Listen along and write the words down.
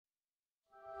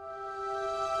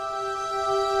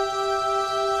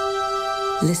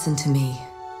Listen to me.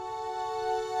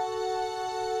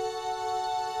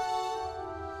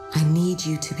 I need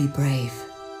you to be brave.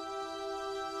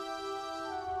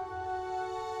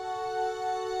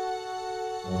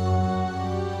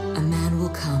 A man will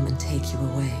come and take you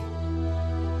away.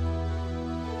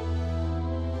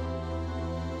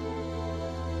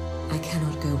 I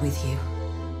cannot go with you.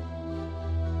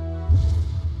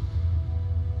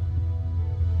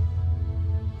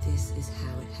 This is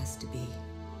how it has to be.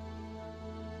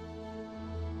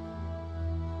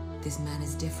 This man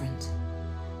is different.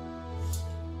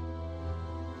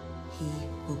 He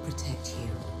will protect you.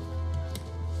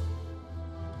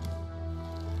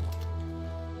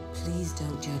 Please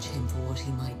don't judge him for what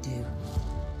he might do.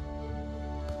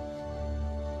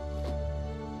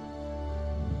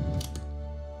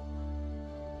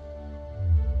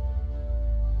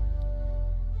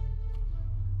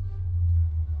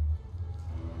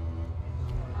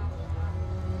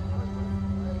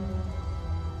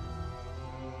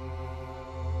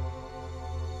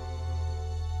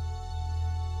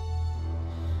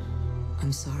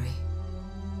 I'm sorry.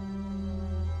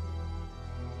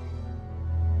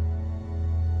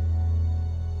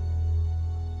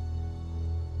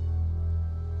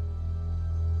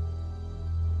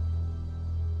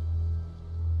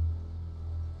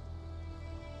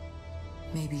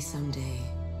 Maybe someday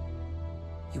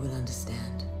you will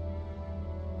understand.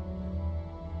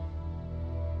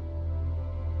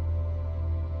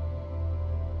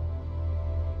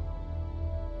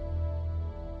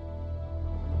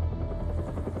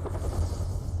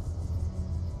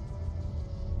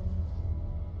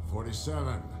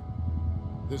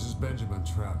 This is Benjamin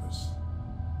Travis.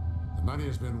 The money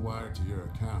has been wired to your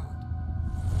account.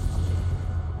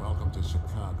 Welcome to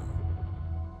Chicago.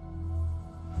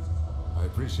 I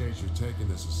appreciate you taking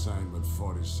this assignment,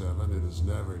 47. It is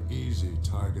never easy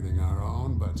targeting our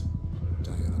own, but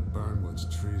Diana Burnwood's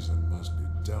treason must be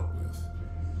dealt with.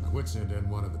 My wits end in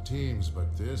one of the teams,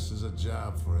 but this is a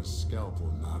job for a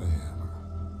scalpel, not a hammer.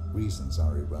 Reasons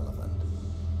are irrelevant.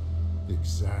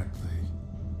 Exactly.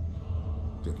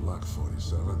 Good luck,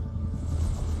 47.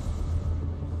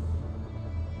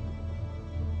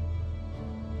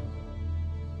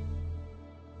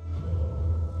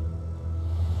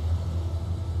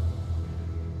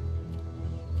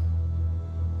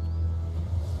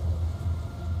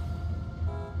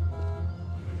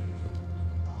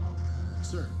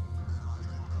 Sir.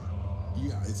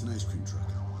 Yeah, it's an ice cream truck.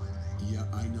 Yeah,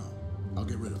 I know. I'll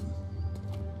get rid of him.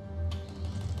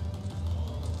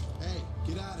 Hey,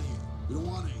 get out of here. We don't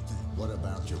want anything. What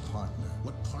about your partner?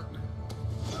 What partner?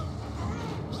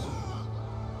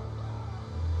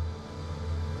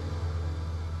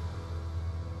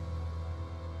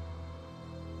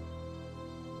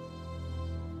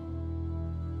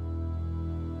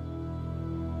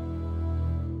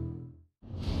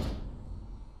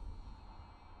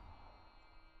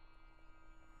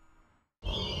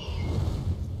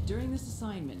 During this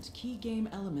assignment, key game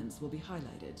elements will be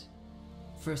highlighted.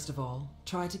 First of all,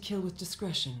 try to kill with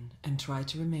discretion and try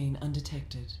to remain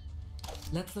undetected.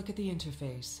 Let's look at the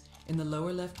interface. In the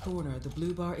lower left corner, the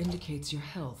blue bar indicates your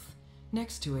health.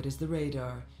 Next to it is the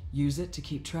radar. Use it to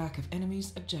keep track of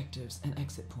enemies, objectives, and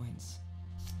exit points.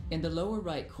 In the lower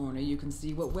right corner, you can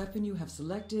see what weapon you have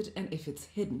selected and if it's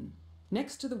hidden.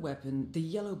 Next to the weapon, the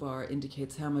yellow bar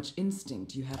indicates how much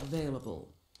instinct you have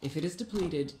available. If it is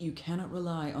depleted, you cannot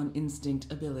rely on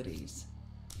instinct abilities.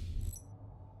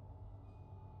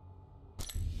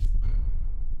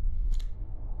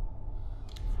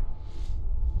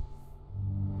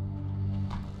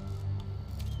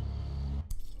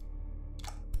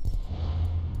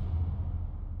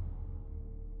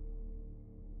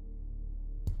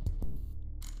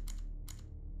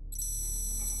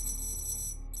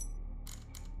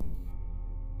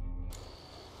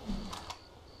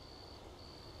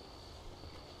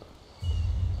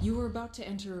 You are about to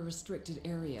enter a restricted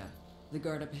area. The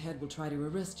guard up ahead will try to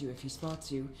arrest you if he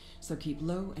spots you, so keep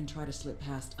low and try to slip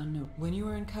past unnoticed. When you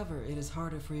are in cover, it is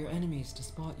harder for your enemies to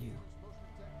spot you.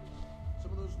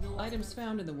 Items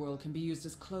found in the world can be used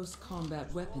as close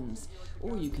combat weapons,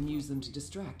 or you can use them to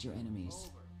distract your enemies.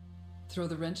 Throw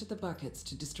the wrench at the buckets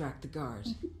to distract the guard.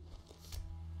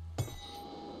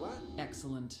 What?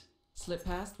 Excellent. Slip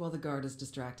past while the guard is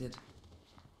distracted.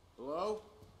 Hello?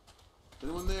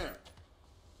 Anyone there?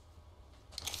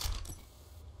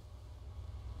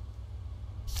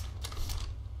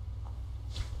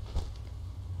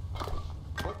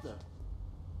 What the?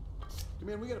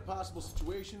 Command, we got a possible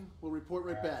situation. We'll report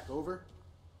right back. Over.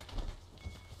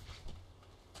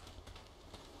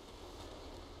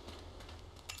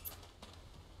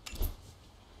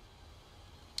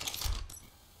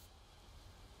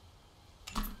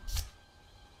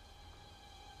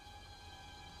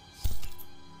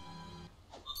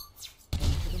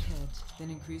 Then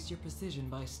increase your precision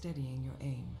by steadying your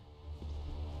aim.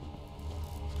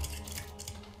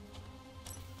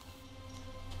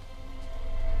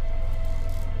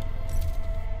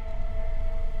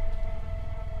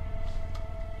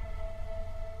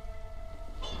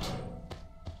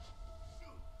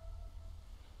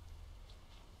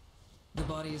 The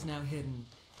body is now hidden.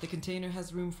 The container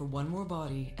has room for one more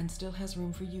body and still has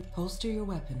room for you. Holster your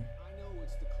weapon. I know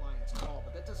it's the client's call,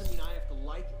 but that doesn't mean I have to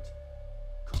like it.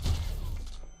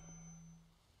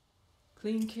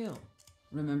 Clean kill.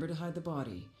 Remember to hide the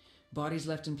body. Bodies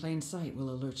left in plain sight will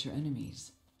alert your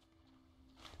enemies.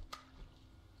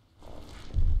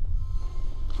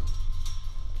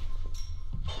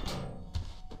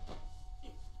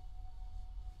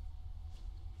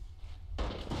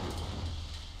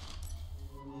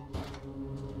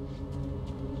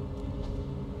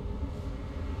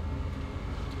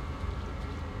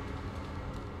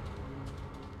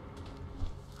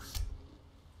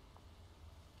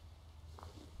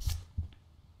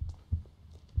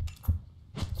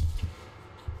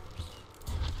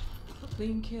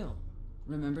 Clean kill.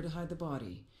 Remember to hide the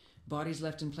body. Bodies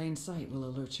left in plain sight will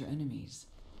alert your enemies.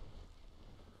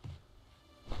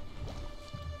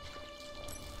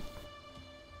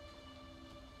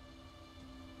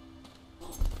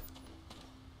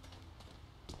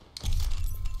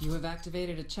 You have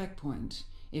activated a checkpoint.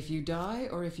 If you die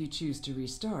or if you choose to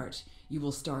restart, you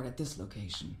will start at this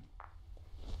location.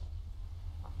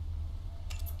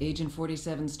 Agent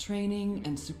 47's training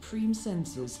and supreme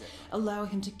senses allow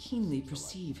him to keenly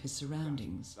perceive his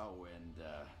surroundings. Oh, and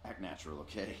act natural,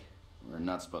 okay? We're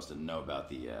not supposed to know about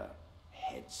the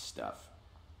head stuff.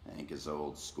 Hank is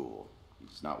old school.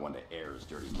 He's not one to air his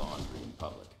dirty laundry in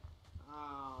public.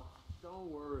 Oh, don't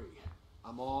worry.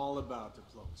 I'm all about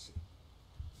diplomacy.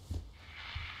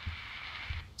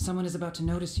 Someone is about to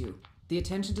notice you. The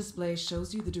attention display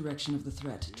shows you the direction of the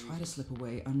threat. Try to slip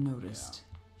away unnoticed.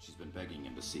 She's been begging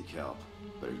him to seek help,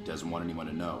 but he doesn't want anyone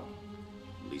to know.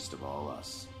 Least of all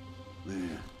us.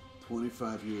 Man,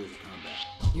 25 years of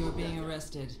combat. You are being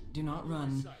arrested. Do not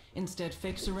run. Instead,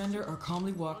 fake surrender or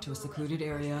calmly walk to a secluded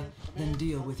area, then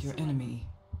deal with your enemy.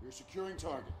 You're securing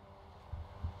target.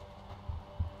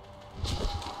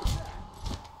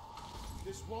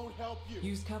 This won't help you.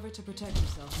 Use cover to protect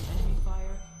yourself from enemy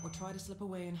fire or try to slip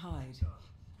away and hide.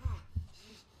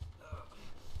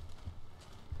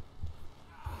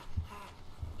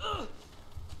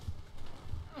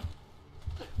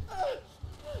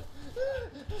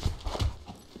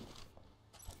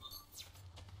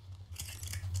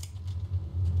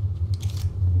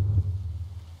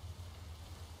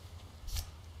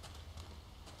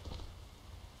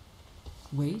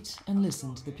 Wait and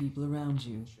listen to the people around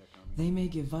you. They may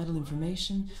give vital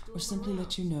information or simply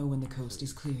let you know when the coast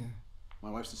is clear. My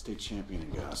wife's the state champion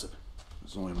in gossip.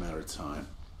 It's only a matter of time.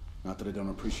 Not that I don't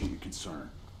appreciate your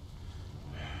concern.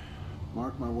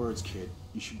 Mark my words, kid.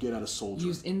 You should get out of soldiering.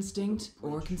 Use instinct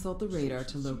or consult the radar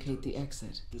to locate the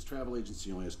exit. This travel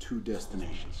agency only has 2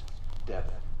 destinations.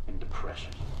 Death and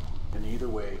depression. And either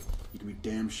way, you can be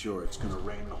damn sure it's gonna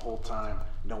rain the whole time,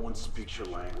 no one speaks your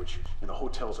language, and the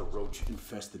hotel's a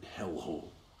roach-infested hellhole.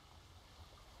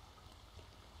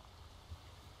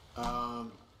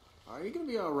 Are you gonna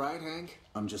be alright, Hank?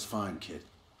 I'm just fine, kid.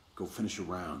 Go finish your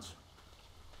rounds.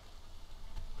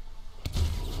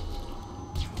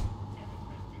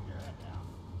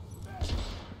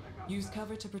 Use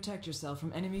cover to protect yourself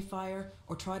from enemy fire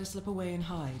or try to slip away and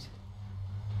hide.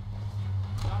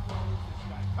 Not gonna lose this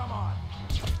guy. Come on!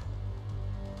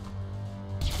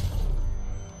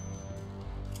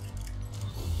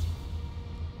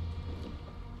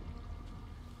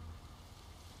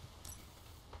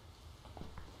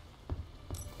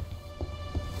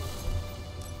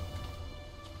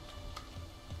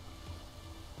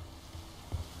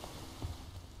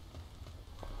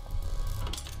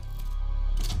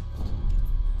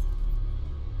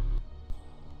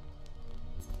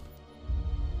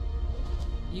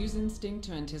 Use instinct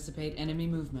to anticipate enemy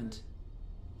movement.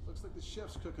 Looks like the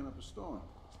chef's cooking up a storm.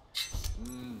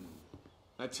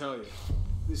 I tell you,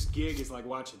 this gig is like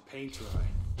watching paint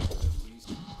dry.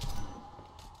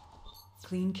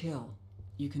 Clean kill.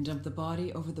 You can dump the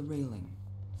body over the railing.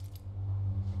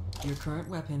 Your current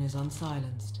weapon is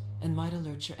unsilenced and might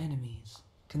alert your enemies.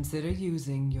 Consider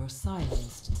using your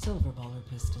silenced silver baller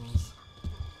pistols.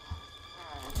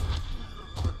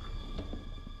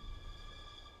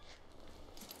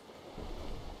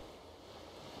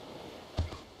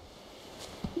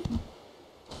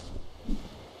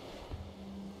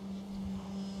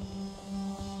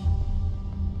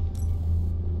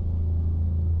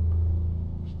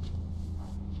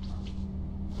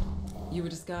 You were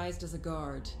disguised as a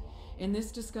guard. In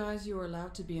this disguise, you are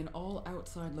allowed to be in all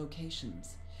outside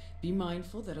locations. Be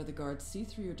mindful that other guards see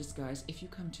through your disguise if you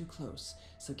come too close,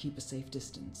 so keep a safe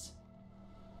distance.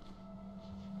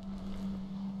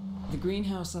 The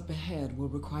greenhouse up ahead will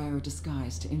require a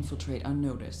disguise to infiltrate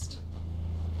unnoticed.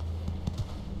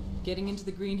 Getting into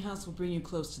the greenhouse will bring you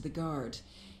close to the guard.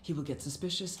 He will get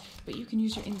suspicious, but you can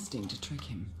use your instinct to trick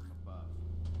him.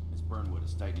 Miss Burnwood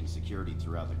is tightening security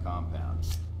throughout the compound.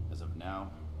 As of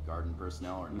now, garden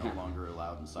personnel are no longer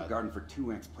allowed inside. Garden for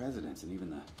 2 ex-presidents, and even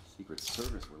the Secret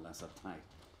Service were less uptight.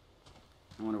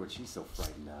 I wonder what she's so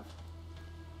frightened of.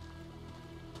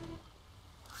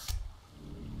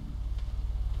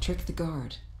 Trick the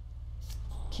guard.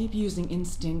 Keep using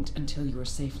instinct until you are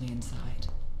safely inside.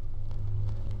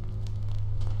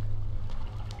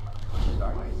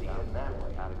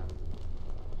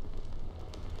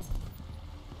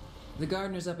 The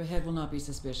gardeners up ahead will not be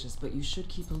suspicious, but you should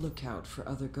keep a lookout for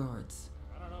other guards.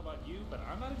 I don't know about you, but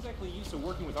I'm not exactly used to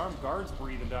working with armed guards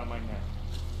breathing down my neck.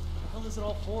 What the hell is it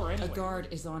all for, anyway? A guard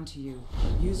is onto you.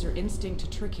 Use your instinct to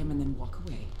trick him and then walk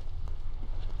away.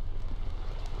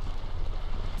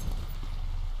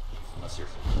 Unless you're...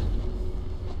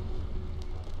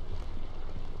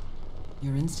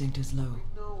 Your instinct is low.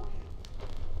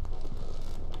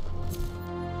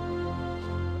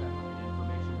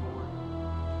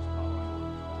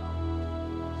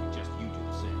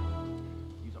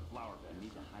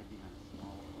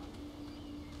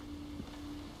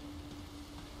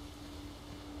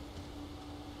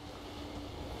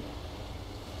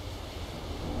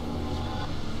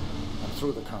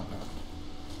 Through the compound.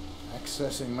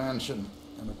 Accessing mansion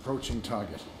and approaching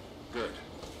target. Good.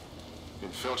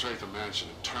 Infiltrate the mansion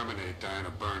and terminate Diana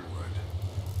Burnwood.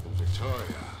 And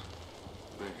Victoria,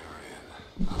 bring her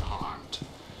in, unharmed.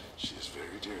 She is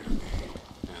very dear to me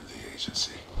and the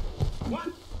agency. What?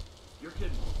 You're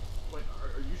kidding. Wait,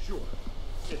 are you sure?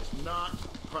 It's not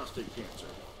prostate cancer.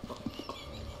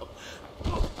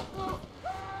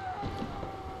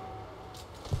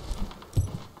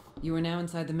 You are now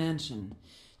inside the mansion.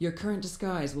 Your current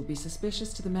disguise will be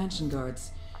suspicious to the mansion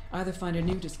guards. Either find a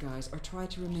new disguise or try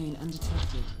to remain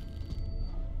undetected.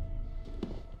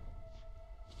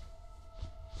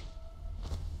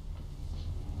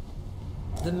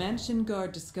 The mansion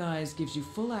guard disguise gives you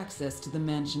full access to the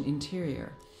mansion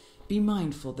interior. Be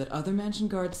mindful that other mansion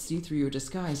guards see through your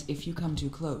disguise if you come too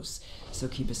close, so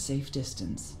keep a safe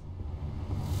distance.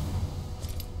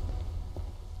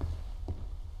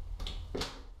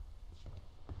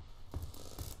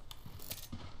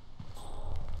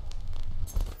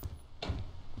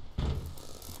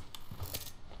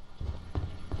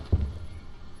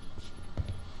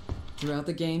 Throughout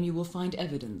the game, you will find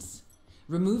evidence.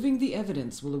 Removing the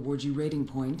evidence will award you rating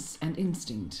points and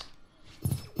instinct.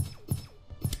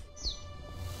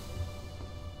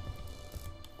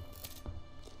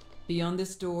 Beyond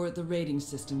this door, the rating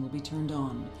system will be turned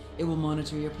on. It will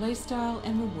monitor your playstyle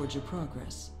and reward your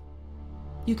progress.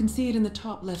 You can see it in the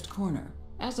top left corner.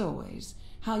 As always,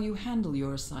 how you handle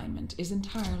your assignment is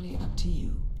entirely up to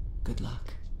you. Good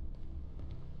luck.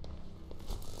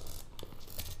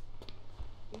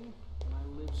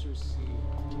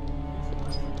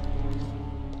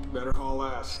 Better haul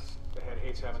ass. The head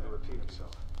hates having to repeat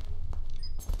himself.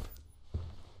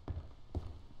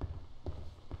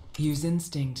 Use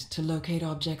instinct to locate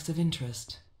objects of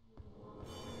interest.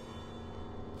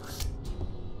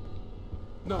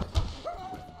 No.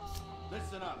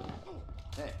 Listen up.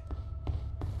 Hey.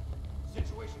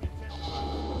 Situation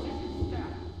intensified. Position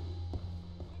staff.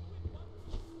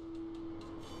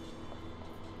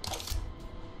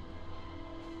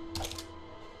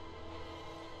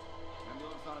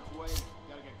 Ambulance on its way.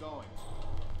 Gotta get going.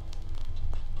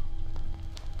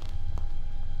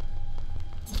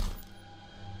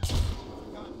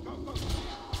 Go.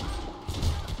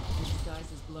 The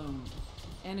disguise is blown.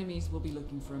 Enemies will be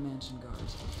looking for a mansion guard.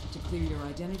 To clear your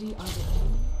identity, either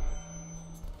you...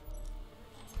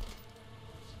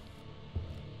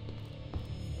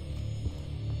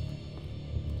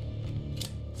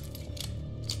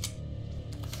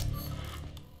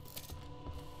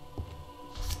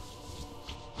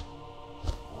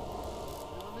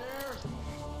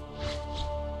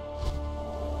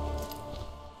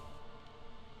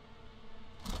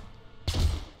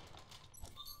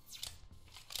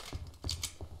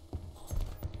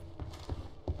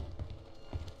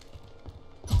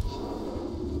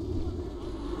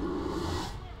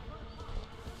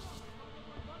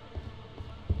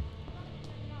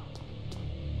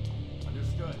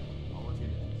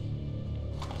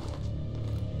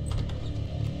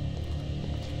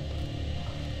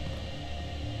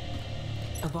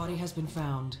 body has been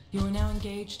found. You are now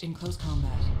engaged in close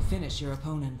combat. Finish your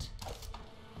opponent.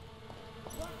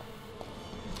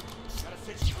 Gotta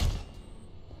sit you.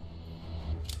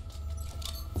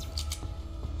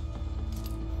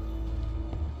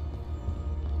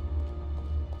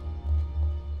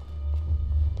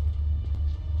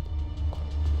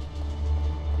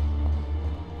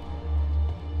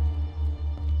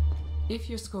 If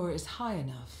your score is high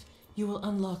enough, you will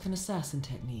unlock an assassin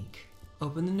technique.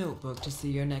 Open the notebook to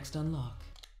see your next unlock.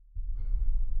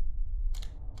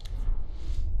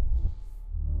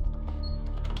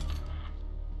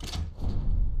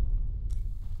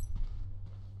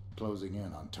 Closing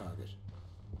in on target.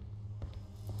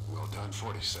 Well done,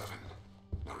 47.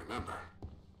 Now remember,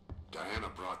 Diana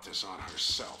brought this on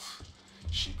herself.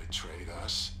 She betrayed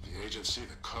us, the agency,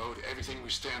 the code, everything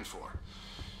we stand for.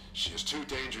 She is too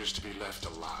dangerous to be left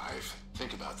alive.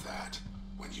 Think about that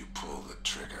when you pull the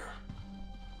trigger.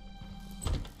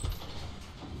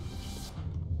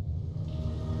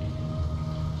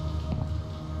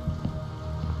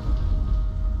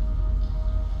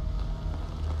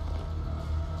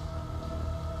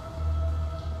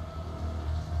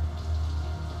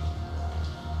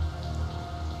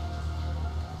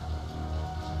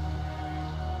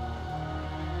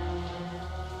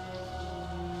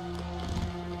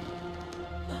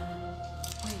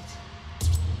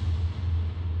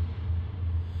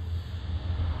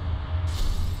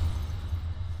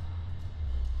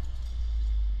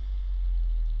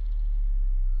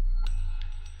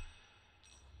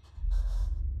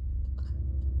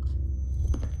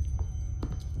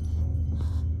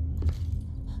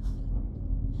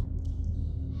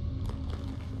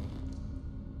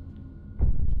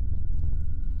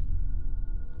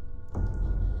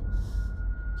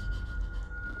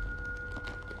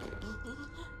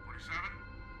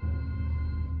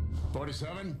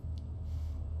 Forty-seven?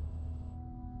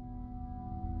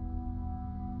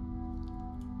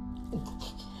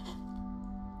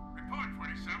 Report,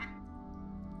 47.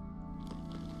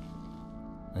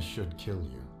 I should kill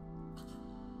you.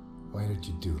 Why did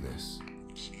you do this?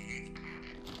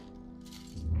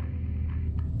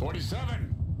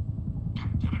 47!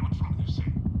 Tell me what's wrong with this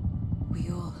thing. We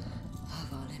all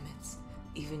have our limits.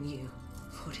 Even you,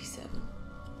 47.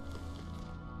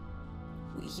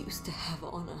 We used to have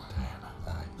honor.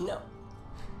 Diana, No.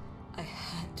 I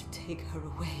had to take her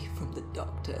away from the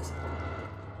doctors.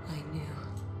 I knew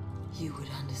you would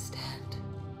understand.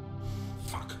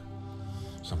 Fuck.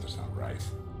 Something's not right.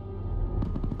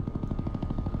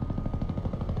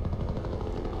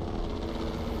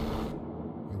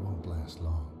 You won't last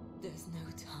long. There's no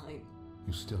time.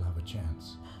 You still have a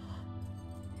chance.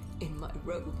 In my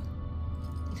robe.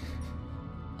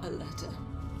 A letter.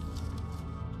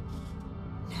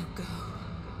 Now go.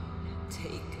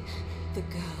 Take the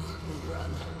girl and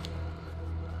run.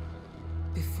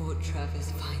 Before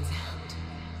Travis finds out.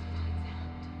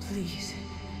 Please.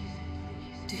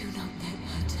 Do not let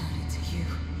her turn into you.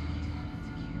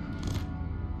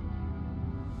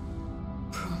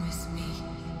 Promise me.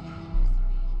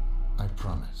 I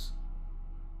promise.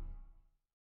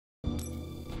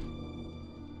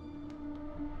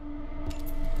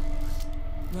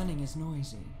 Running is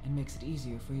noisy and makes it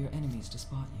easier for your enemies to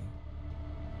spot you.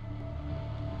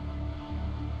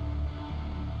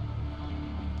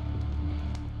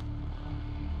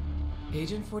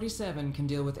 Agent 47 can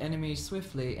deal with enemies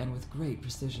swiftly and with great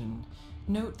precision.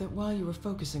 Note that while you are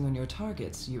focusing on your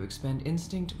targets, you expend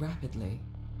instinct rapidly.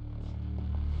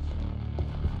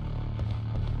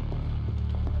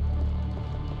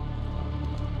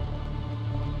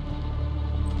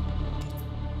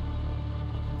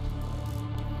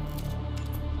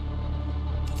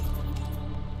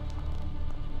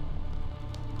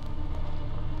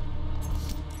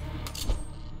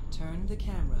 Turn the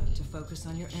camera to focus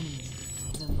on your enemy,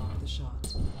 then lock the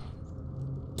shot.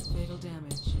 Fatal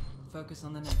damage. Focus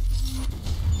on the next one.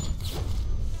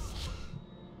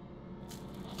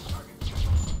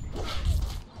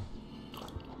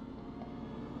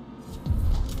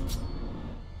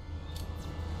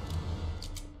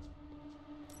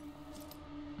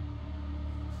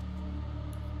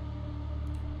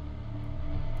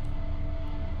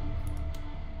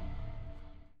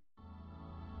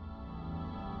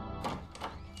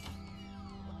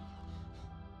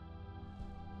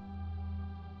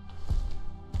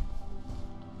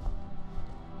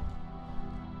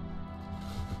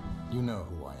 You know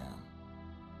who I am.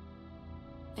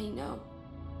 I know.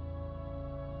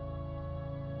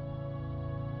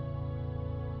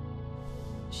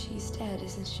 She's dead,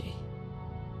 isn't she?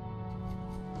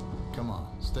 Come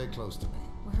on, stay close to me.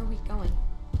 Where are we going?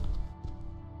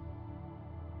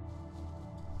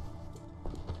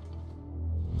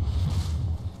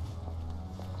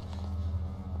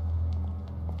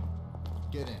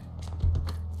 Get in.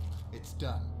 It's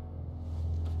done.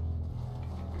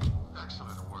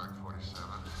 Excellent work, 47.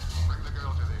 Bring the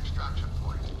girl to the extraction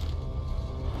point.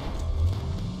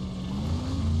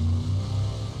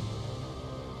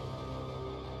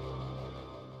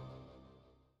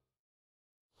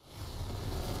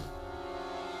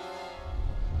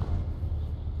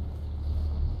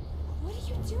 What are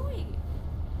you doing?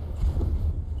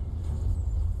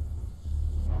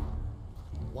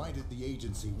 Why did the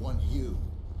agency want you?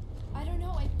 I don't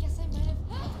know. I guess I might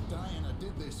have. Diana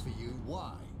did this for you.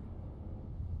 Why?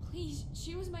 Please,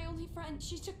 she was my only friend.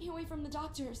 She took me away from the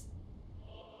doctors.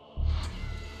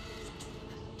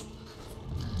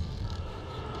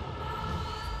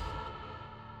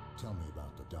 Tell me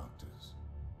about the doctors.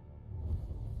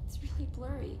 It's really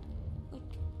blurry. Like,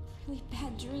 really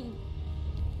bad dream.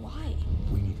 Why?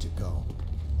 We need to go.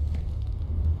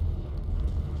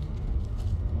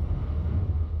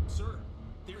 Sir,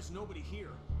 there's nobody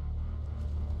here.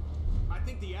 I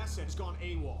think the asset's gone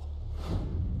AWOL.